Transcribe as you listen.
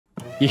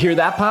You hear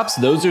that, Pops?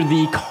 Those are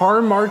the car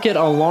market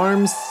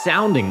alarms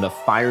sounding. The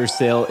fire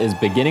sale is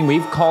beginning.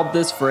 We've called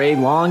this for a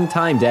long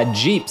time, Dad.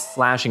 Jeep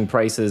slashing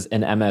prices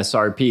and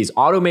MSRPs.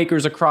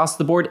 Automakers across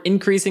the board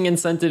increasing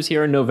incentives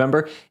here in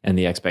November, and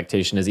the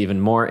expectation is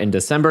even more in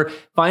December.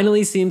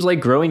 Finally, seems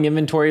like growing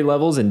inventory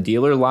levels and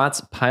dealer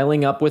lots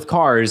piling up with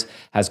cars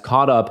has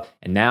caught up,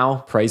 and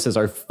now prices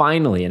are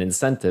finally and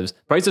incentives.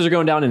 Prices are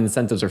going down and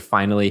incentives are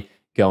finally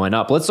going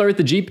up. Let's start with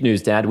the Jeep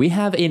news, Dad. We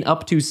have an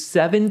up to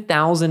 $7,000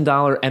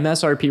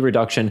 MSRP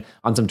reduction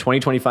on some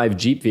 2025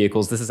 Jeep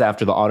vehicles. This is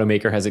after the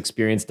automaker has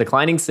experienced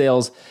declining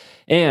sales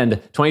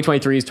and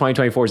 2023s,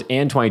 2024s,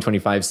 and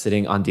 2025s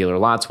sitting on dealer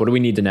lots. What do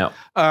we need to know?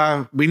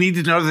 We need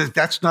to know that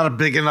that's not a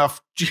big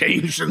enough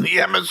change in the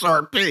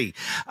MSRP.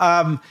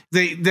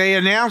 They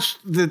announced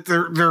that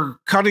they're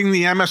cutting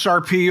the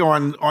MSRP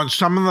on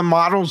some of the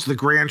models, the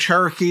Grand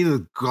Cherokee,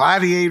 the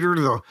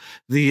Gladiator,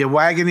 the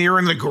Wagoneer,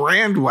 and the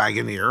Grand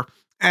Wagoneer.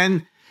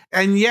 And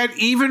yet,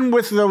 even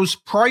with those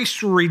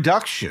price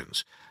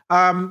reductions,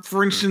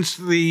 for instance,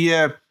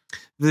 the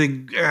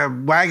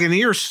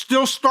Wagoneer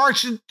still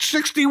starts at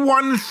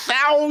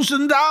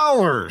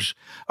 $61,000.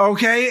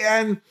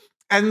 Okay,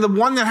 and the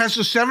one that has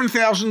a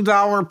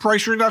 $7,000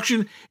 price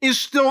reduction is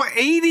still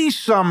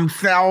 $80-some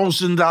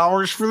thousand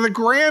for the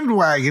Grand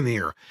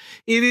Wagoneer.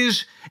 It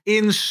is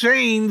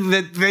insane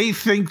that they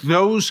think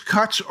those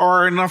cuts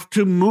are enough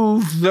to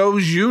move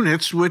those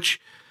units, which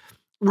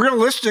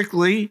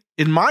realistically,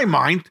 in my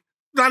mind,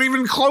 not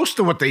even close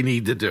to what they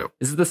need to do.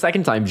 This is the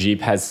second time Jeep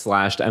has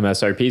slashed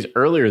MSRPs.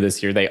 Earlier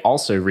this year, they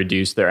also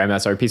reduced their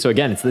MSRP. So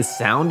again, it's the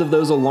sound of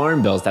those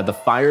alarm bells that the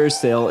fire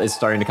sale is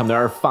starting to come.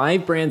 There are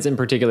 5 brands in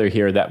particular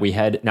here that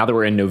now that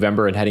we're in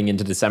November and heading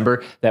into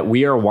December, that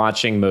we are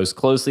watching most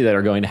closely, that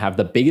are going to have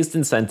the biggest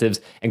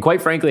incentives and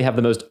quite frankly have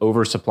the most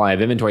oversupply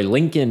of inventory.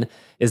 Lincoln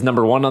is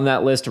number 1 on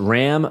that list,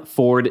 Ram,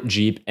 Ford,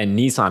 Jeep, and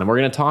Nissan. And we're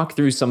going to talk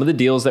through some of the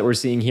deals that we're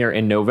seeing here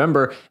in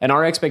November and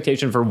our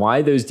expectation for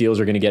why those deals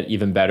are going to get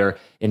even better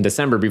in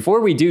December. Before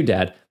we do,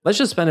 Dad, let's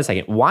just spend a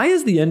second. Why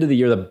is the end of the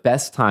year the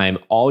best time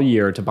all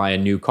year to buy a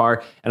new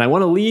car? And I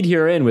want to lead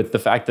here in with the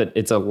fact that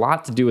it's a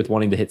lot to do with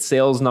wanting to hit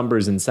sales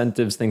numbers,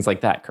 incentives, things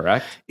like that,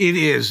 correct? It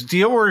is.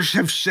 Dealers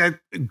have set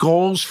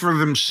goals for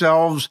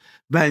themselves.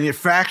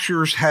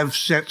 Manufacturers have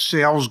set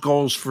sales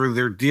goals for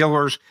their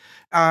dealers.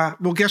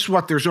 Well, guess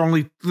what? There's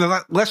only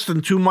less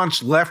than 2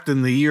 months left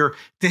in the year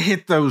to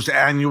hit those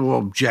annual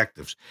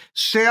objectives.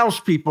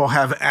 Salespeople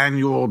have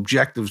annual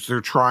objectives they're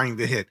trying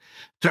to hit,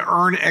 to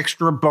earn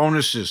extra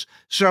bonuses.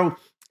 So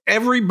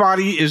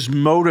everybody is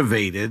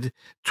motivated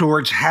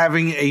towards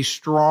having a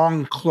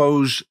strong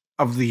close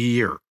of the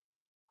year.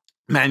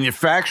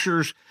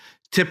 Manufacturers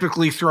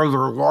typically throw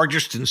their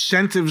largest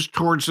incentives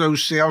towards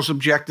those sales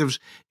objectives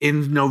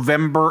in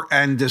November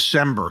and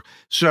December.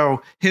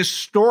 So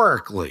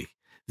historically,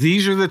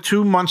 these are the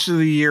 2 months of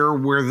the year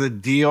where the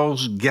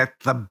deals get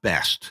the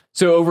best.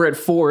 So over at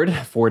Ford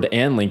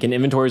and Lincoln,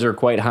 inventories are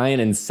quite high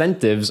and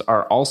incentives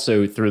are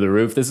also through the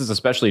roof. This is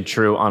especially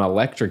true on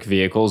electric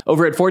vehicles.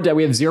 Over at Ford,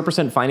 we have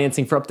 0%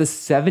 financing for up to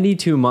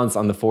 72 months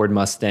on the Ford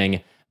Mustang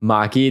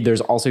Mach-E.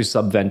 There's also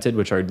subvented,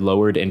 which are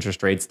lowered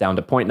interest rates down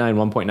to 0.9,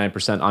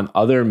 1.9% on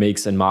other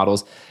makes and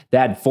models.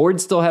 That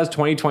Ford still has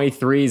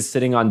 2023s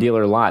sitting on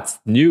dealer lots,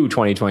 new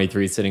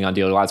 2023s sitting on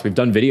dealer lots. We've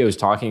done videos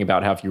talking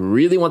about how if you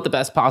really want the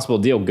best possible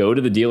deal, go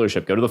to the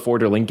dealership, go to the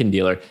Ford or Lincoln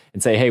dealer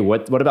and say, hey,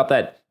 what about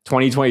that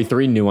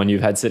 2023 new one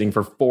you've had sitting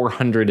for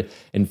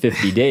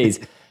 450 days?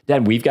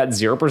 Then we've got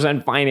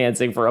 0%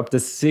 financing for up to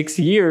 6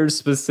 years,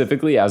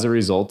 specifically as a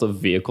result of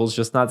vehicles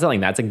just not selling.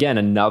 That's, again,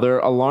 another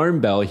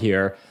alarm bell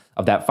here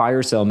of that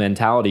fire sale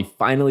mentality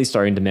finally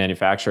starting to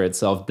manufacture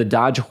itself. The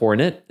Dodge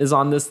Hornet is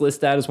on this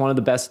list as one of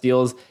the best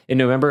deals in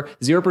November.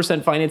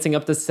 0% financing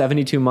up to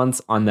 72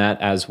 months on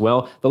that as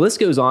well. The list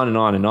goes on and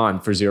on and on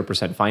for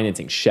 0%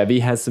 financing.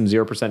 Chevy has some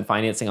 0%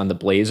 financing on the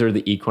Blazer,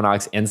 the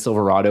Equinox, and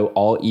Silverado,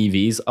 all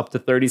EVs up to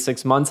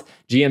 36 months.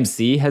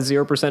 GMC has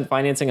 0%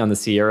 financing on the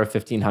Sierra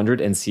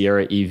 1500 and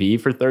Sierra EV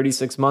for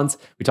 36 months.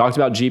 We talked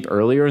about Jeep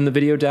earlier in the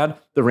video, Dad.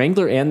 The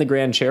Wrangler and the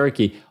Grand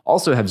Cherokee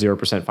also have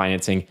 0%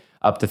 financing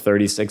up to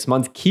 36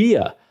 months.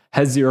 Kia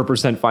has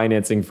 0%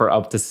 financing for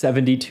up to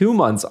 72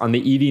 months on the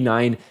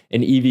EV9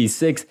 and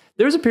EV6.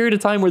 There's a period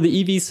of time where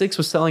the EV6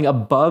 was selling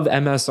above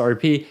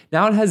MSRP.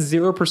 Now it has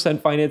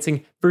 0%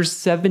 financing for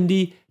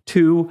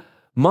 72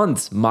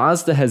 months.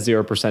 Mazda has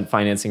 0%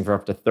 financing for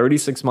up to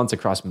 36 months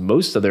across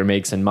most of their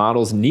makes and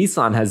models.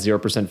 Nissan has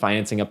 0%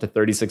 financing up to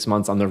 36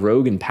 months on the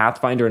Rogue and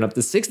Pathfinder and up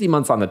to 60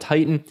 months on the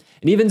Titan.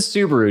 And even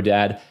Subaru,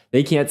 Dad,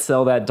 they can't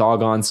sell that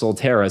doggone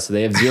Solterra, so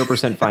they have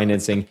 0%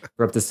 financing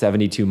for up to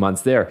 72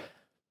 months there.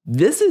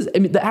 This is,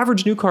 the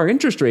average new car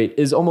interest rate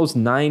is almost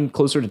 9,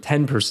 closer to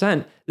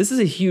 10%. This is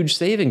a huge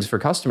savings for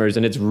customers,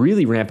 and it's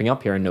really ramping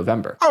up here in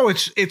November. Oh,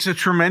 it's a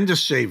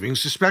tremendous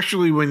savings,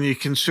 especially when you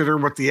consider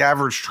what the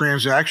average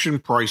transaction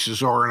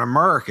prices are in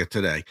America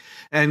today.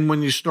 And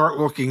when you start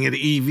looking at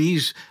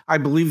EVs, I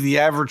believe the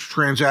average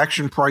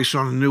transaction price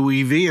on a new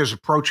EV is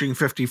approaching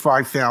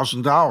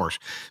 $55,000.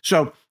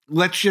 So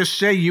let's just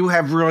say you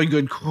have really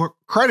good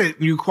credit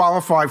and you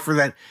qualify for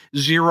that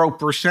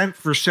 0%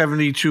 for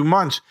 72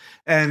 months.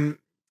 And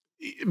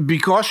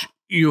because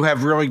you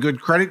have really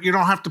good credit, you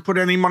don't have to put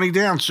any money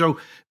down. So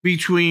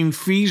between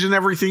fees and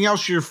everything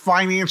else, you're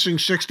financing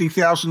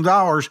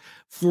 $60,000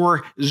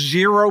 for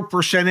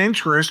 0%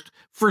 interest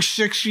for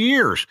 6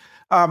 years.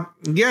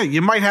 Yeah,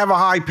 you might have a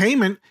high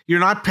payment. You're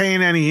not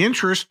paying any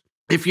interest.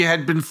 If you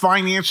had been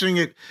financing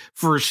it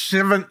for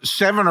 7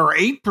 or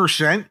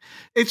 8%,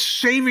 it's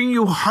saving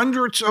you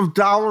hundreds of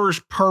dollars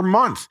per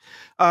month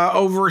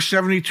over a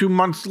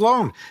 72-month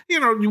loan. You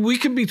know, we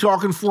could be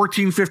talking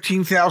 $14,000,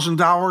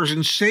 $15,000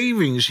 in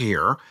savings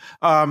here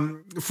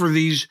for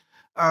these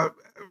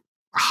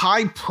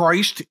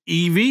high-priced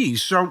EVs.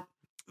 So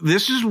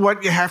this is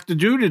what you have to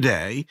do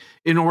today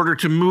in order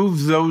to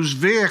move those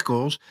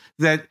vehicles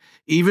that,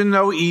 even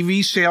though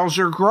EV sales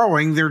are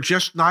growing, they're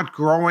just not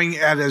growing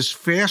at as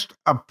fast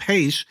a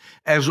pace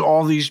as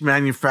all these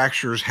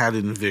manufacturers had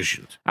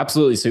envisioned.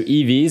 Absolutely. So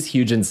EVs,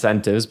 huge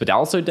incentives, but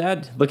also,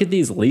 Dad, look at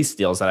these lease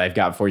deals that I've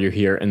got for you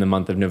here in the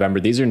month of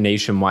November. These are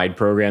nationwide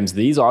programs.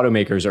 These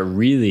automakers are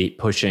really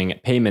pushing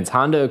payments.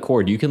 Honda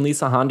Accord, you can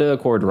lease a Honda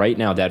Accord right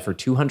now, Dad, for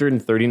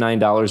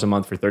 $239 a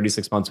month for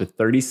 36 months with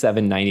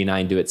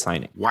 $37.99 due at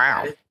signing.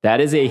 Wow.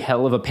 That is a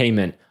hell of a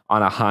payment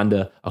on a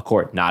Honda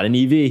Accord, not an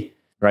EV.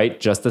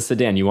 Right? Just a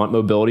sedan. You want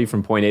mobility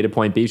from point A to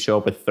point B, show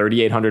up with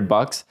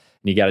 $3,800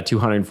 and you got a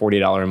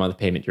 $240 a month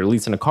payment. You're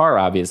leasing a car,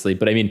 obviously,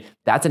 but I mean,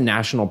 that's a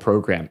national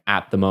program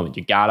at the moment.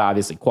 You got to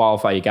obviously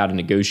qualify. You got to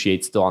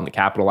negotiate still on the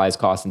capitalized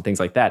costs and things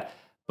like that.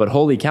 But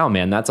holy cow,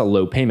 man, that's a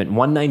low payment.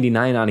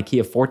 $199 on a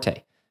Kia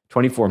Forte,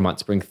 24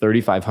 months, bring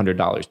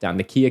 $3,500 down.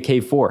 The Kia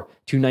K4,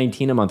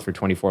 $219 a month for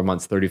 24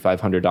 months,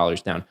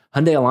 $3,500 down.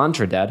 Hyundai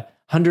Elantra, Dad,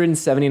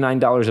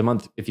 $179 a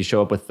month if you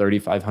show up with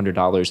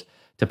 $3,500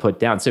 to put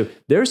down. So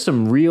there's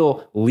some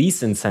real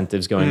lease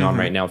incentives going on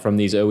right now from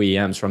these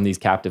OEMs, from these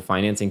captive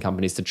financing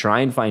companies to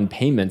try and find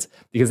payments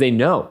because they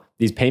know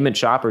these payment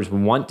shoppers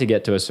want to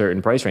get to a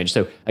certain price range.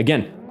 So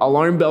again,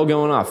 alarm bell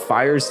going off,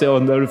 fire sale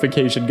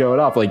notification going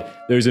off. Like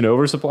there's an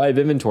oversupply of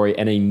inventory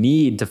and a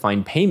need to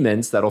find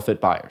payments that'll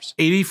fit buyers.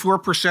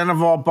 84%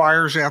 of all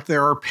buyers out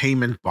there are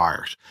payment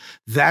buyers.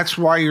 That's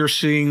why you're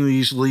seeing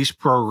these lease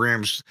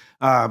programs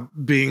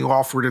being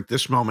offered at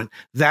this moment.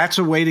 That's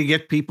a way to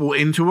get people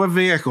into a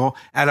vehicle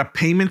at a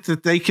payment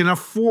that they can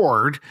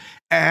afford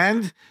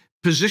and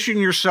position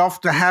yourself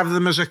to have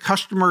them as a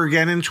customer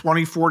again in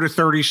 24 to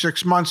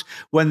 36 months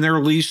when their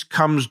lease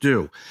comes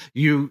due.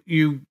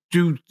 You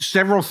do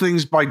several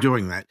things by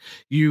doing that.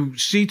 You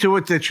see to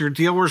it that your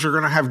dealers are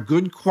going to have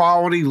good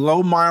quality,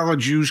 low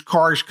mileage used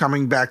cars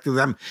coming back to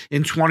them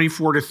in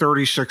 24 to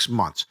 36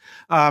 months.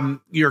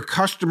 Your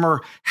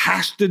customer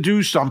has to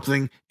do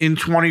something in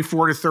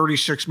 24 to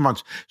 36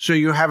 months. So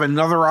you have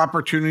another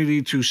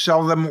opportunity to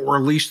sell them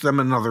or lease them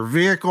another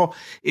vehicle.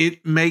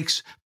 It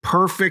makes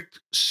perfect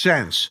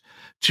sense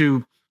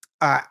to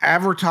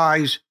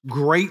advertise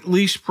great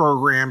lease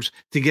programs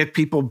to get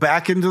people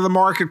back into the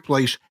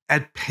marketplace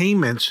at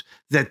payments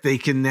that they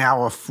can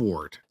now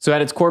afford. So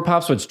at its core,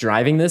 Pops, what's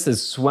driving this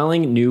is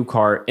swelling new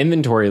car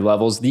inventory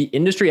levels. The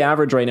industry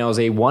average right now is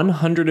a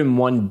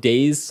 101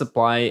 days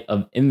supply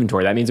of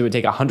inventory. That means it would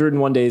take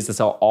 101 days to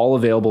sell all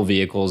available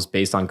vehicles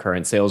based on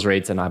current sales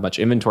rates and how much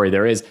inventory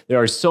there is. There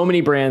are so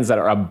many brands that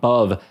are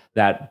above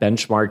that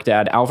benchmark,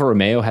 Dad. Alfa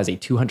Romeo has a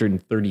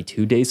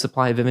 232 day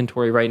supply of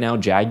inventory right now.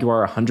 Jaguar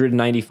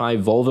 195,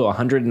 Volvo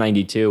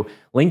 192,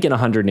 Lincoln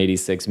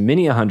 186,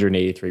 Mini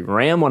 183,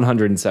 Ram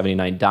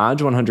 179,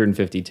 Dodge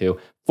 152,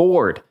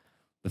 Ford,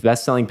 the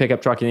best-selling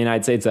pickup truck in the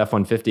United States,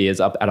 F-150,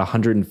 is up at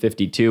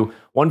 152,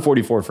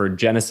 144 for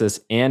Genesis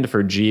and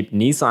for Jeep,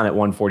 Nissan at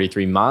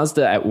 143,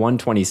 Mazda at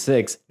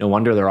 126. No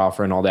wonder they're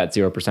offering all that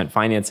 0%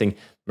 financing.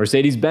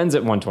 Mercedes-Benz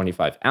at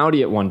 125,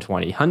 Audi at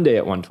 120, Hyundai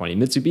at 120,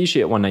 Mitsubishi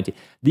at 119.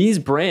 These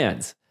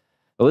brands,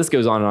 the list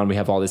goes on and on. We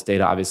have all this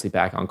data obviously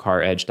back on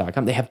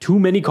CarEdge.com. They have too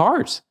many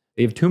cars.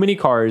 They have too many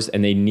cars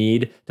and they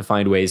need to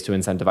find ways to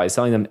incentivize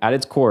selling them. At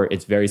its core,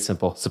 it's very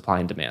simple, supply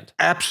and demand.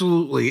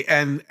 Absolutely.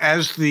 And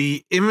as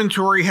the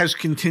inventory has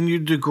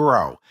continued to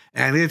grow,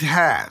 and it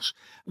has,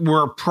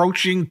 we're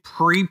approaching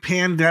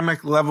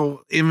pre-pandemic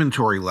level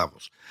inventory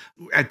levels.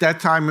 At that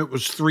time, it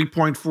was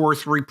 3.4,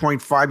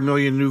 3.5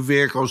 million new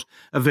vehicles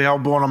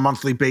available on a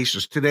monthly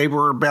basis. Today,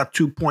 we're about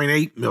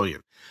 2.8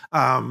 million,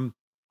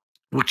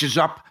 which is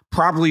up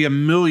probably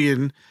 1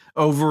 million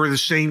over the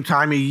same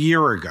time a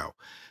year ago.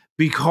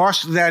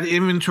 Because that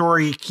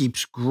inventory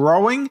keeps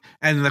growing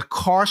and the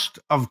cost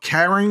of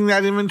carrying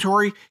that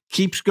inventory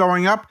keeps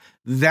going up,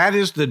 that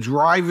is the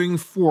driving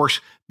force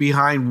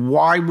behind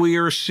why we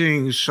are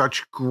seeing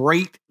such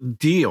great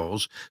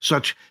deals,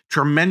 such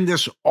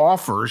tremendous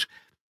offers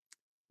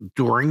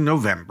during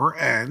November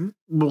and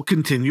will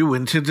continue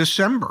into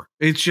December.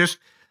 It's just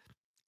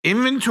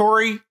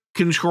inventory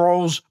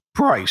controls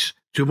price.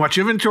 Too much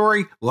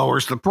inventory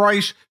lowers the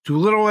price. Too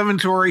little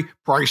inventory,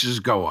 prices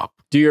go up.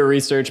 Do your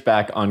research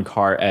back on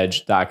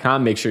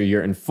CarEdge.com. Make sure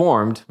you're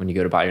informed when you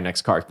go to buy your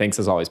next car. Thanks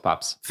as always,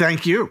 Pops.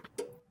 Thank you.